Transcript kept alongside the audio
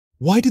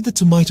Why did the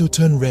tomato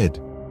turn red?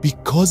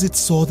 Because it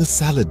saw the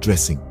salad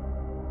dressing.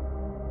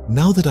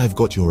 Now that I've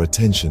got your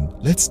attention,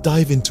 let's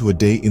dive into a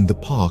day in the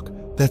park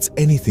that's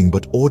anything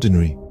but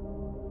ordinary.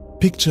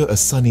 Picture a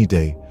sunny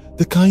day,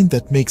 the kind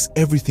that makes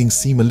everything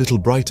seem a little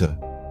brighter.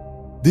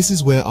 This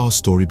is where our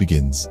story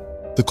begins.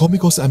 The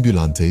Comicos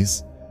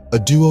Ambulantes, a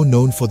duo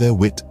known for their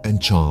wit and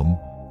charm,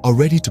 are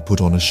ready to put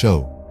on a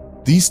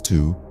show. These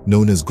two,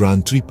 known as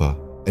Gran Tripa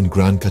and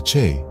Gran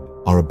Cache,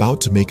 are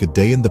about to make a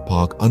day in the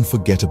park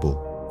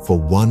unforgettable for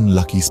one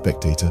lucky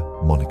spectator,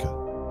 Monica.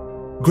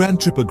 Gran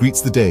Tripa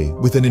greets the day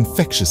with an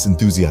infectious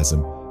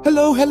enthusiasm.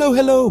 Hello, hello,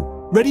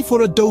 hello! Ready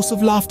for a dose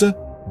of laughter?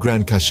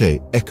 Gran Cache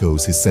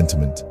echoes his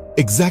sentiment.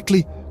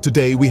 Exactly.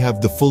 Today we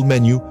have the full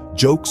menu,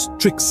 jokes,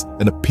 tricks,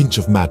 and a pinch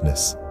of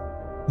madness.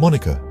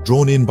 Monica,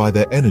 drawn in by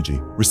their energy,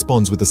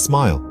 responds with a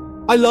smile.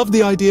 I love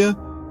the idea.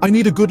 I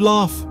need a good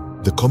laugh.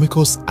 The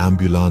Comicos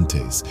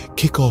Ambulantes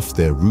kick off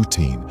their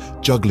routine,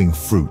 juggling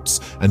fruits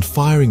and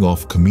firing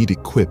off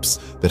comedic quips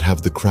that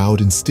have the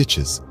crowd in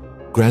stitches.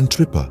 Gran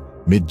Tripa,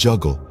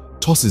 mid-juggle,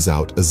 tosses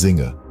out a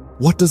zinger.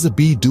 What does a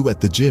bee do at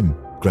the gym?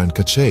 Gran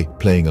Cache,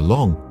 playing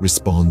along,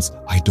 responds,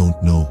 I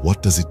don't know,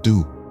 what does it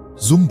do?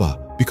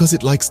 Zumba, because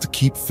it likes to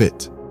keep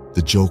fit.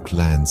 The joke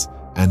lands,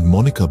 and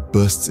Monica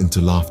bursts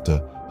into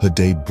laughter, her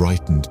day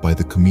brightened by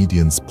the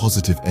comedian's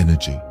positive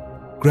energy.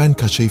 Gran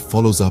Cache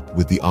follows up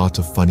with the art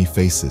of funny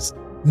faces.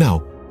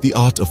 Now, the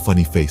art of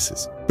funny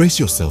faces. Brace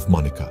yourself,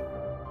 Monica.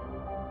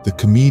 The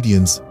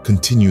comedians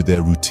continue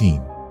their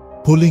routine,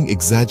 pulling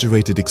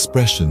exaggerated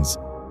expressions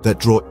that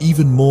draw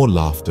even more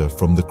laughter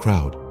from the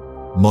crowd.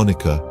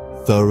 Monica,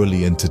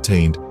 thoroughly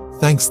entertained,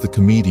 thanks the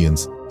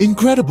comedians.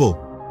 Incredible!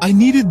 I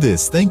needed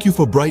this. Thank you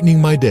for brightening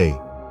my day.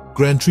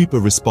 Gran Tripa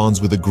responds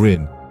with a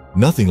grin.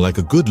 Nothing like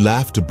a good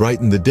laugh to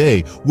brighten the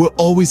day. We're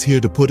always here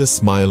to put a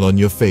smile on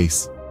your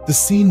face. The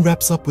scene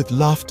wraps up with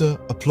laughter,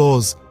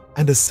 applause,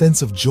 and a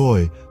sense of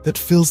joy that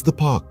fills the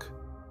park.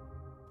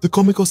 The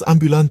Comicos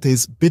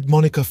Ambulantes bid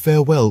Monica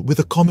farewell with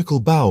a comical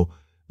bow,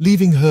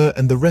 leaving her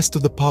and the rest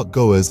of the park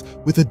goers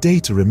with a day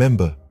to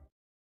remember.